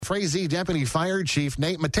Frazee Deputy Fire Chief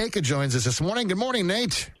Nate Matejka joins us this morning. Good morning,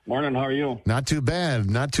 Nate. Morning, how are you? Not too bad,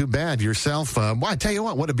 not too bad. Yourself, well, I tell you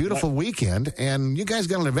what a beautiful weekend. And you guys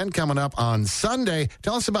got an event coming up on Sunday.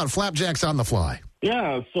 Tell us about Flapjacks On The Fly.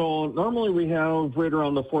 Yeah, so normally we have right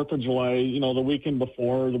around the 4th of July, the weekend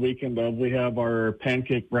before, the weekend of, we have our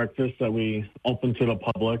pancake breakfast that we open to the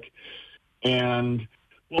public. And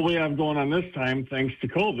what we have going on this time, thanks to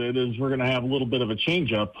COVID, is we're going to have a little bit of a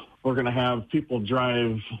change up. We're going to have people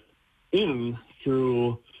drive in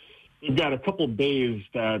through, we've got a couple bays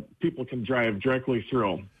that people can drive directly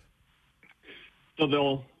through. So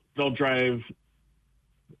they'll drive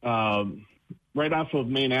right off of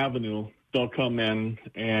Main Avenue. They'll come in,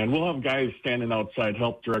 and we'll have guys standing outside,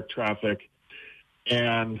 help direct traffic.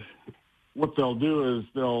 And what they'll do is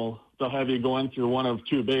they'll have you go in through one of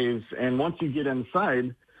two bays, and once you get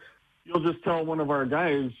inside, you'll just tell one of our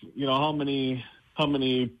guys, how many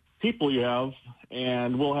people you have,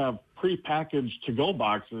 and we'll have prepackaged to-go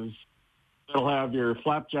boxes. It'll have your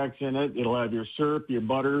flapjacks in it. It'll have your syrup, your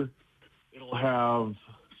butter. It'll have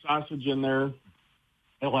sausage in there.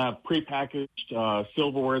 It'll have prepackaged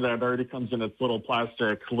silverware that already comes in its little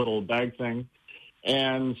plastic little bag thing.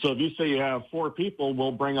 And so if you say you have 4 people,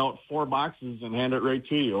 we'll bring out 4 boxes and hand it right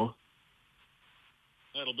to you.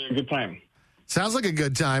 That'll be a good time. Sounds like a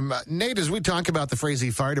good time. Nate, as we talk about the Frazee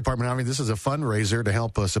Fire Department, this is a fundraiser to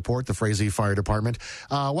help support the Frazee Fire Department.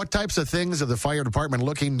 What types of things are the fire department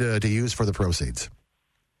looking to use for the proceeds?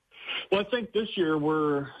 Well, I think this year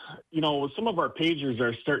some of our pagers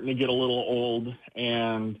are starting to get a little old,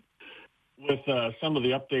 and with some of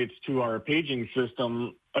the updates to our paging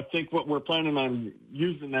system, I think what we're planning on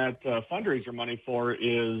using that fundraiser money for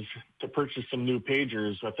is to purchase some new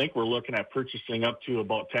pagers. I think we're looking at purchasing up to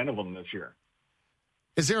about 10 of them this year.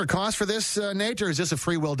 Is there a cost for this, Nate, or is this a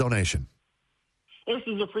free will donation? This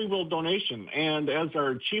is a free will donation, and as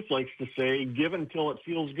our chief likes to say, give until it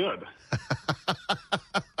feels good.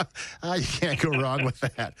 You can't go wrong with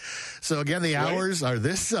that. So, again, the hours are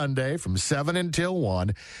this Sunday from 7 until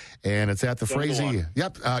 1, and it's at the Frazee.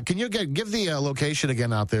 Yep. Can you give the location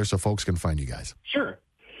again out there so folks can find you guys? Sure.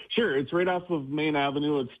 It's right off of Main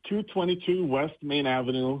Avenue. It's 222 West Main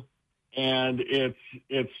Avenue, and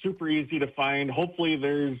it's super easy to find. Hopefully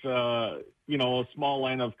there's a small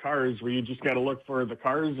line of cars where you just got to look for the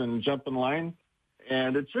cars and jump in line,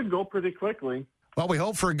 and it should go pretty quickly. Well, we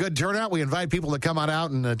hope for a good turnout. We invite people to come on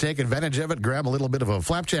out and take advantage of it, grab a little bit of a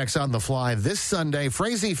Flapjacks on the Fly this Sunday.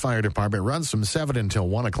 Frazee Fire Department runs from 7 until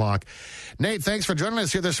 1 o'clock. Nate, thanks for joining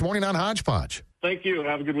us here this morning on Hodgepodge. Thank you.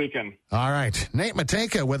 Have a good weekend. All right. Nate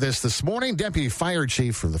Matejka with us this morning, Deputy Fire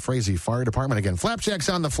Chief for the Frazee Fire Department. Again, Flapjacks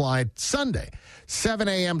on the Fly, Sunday, 7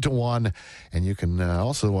 a.m. to 1. And you can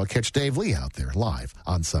also catch Dave Lee out there live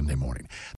on Sunday morning.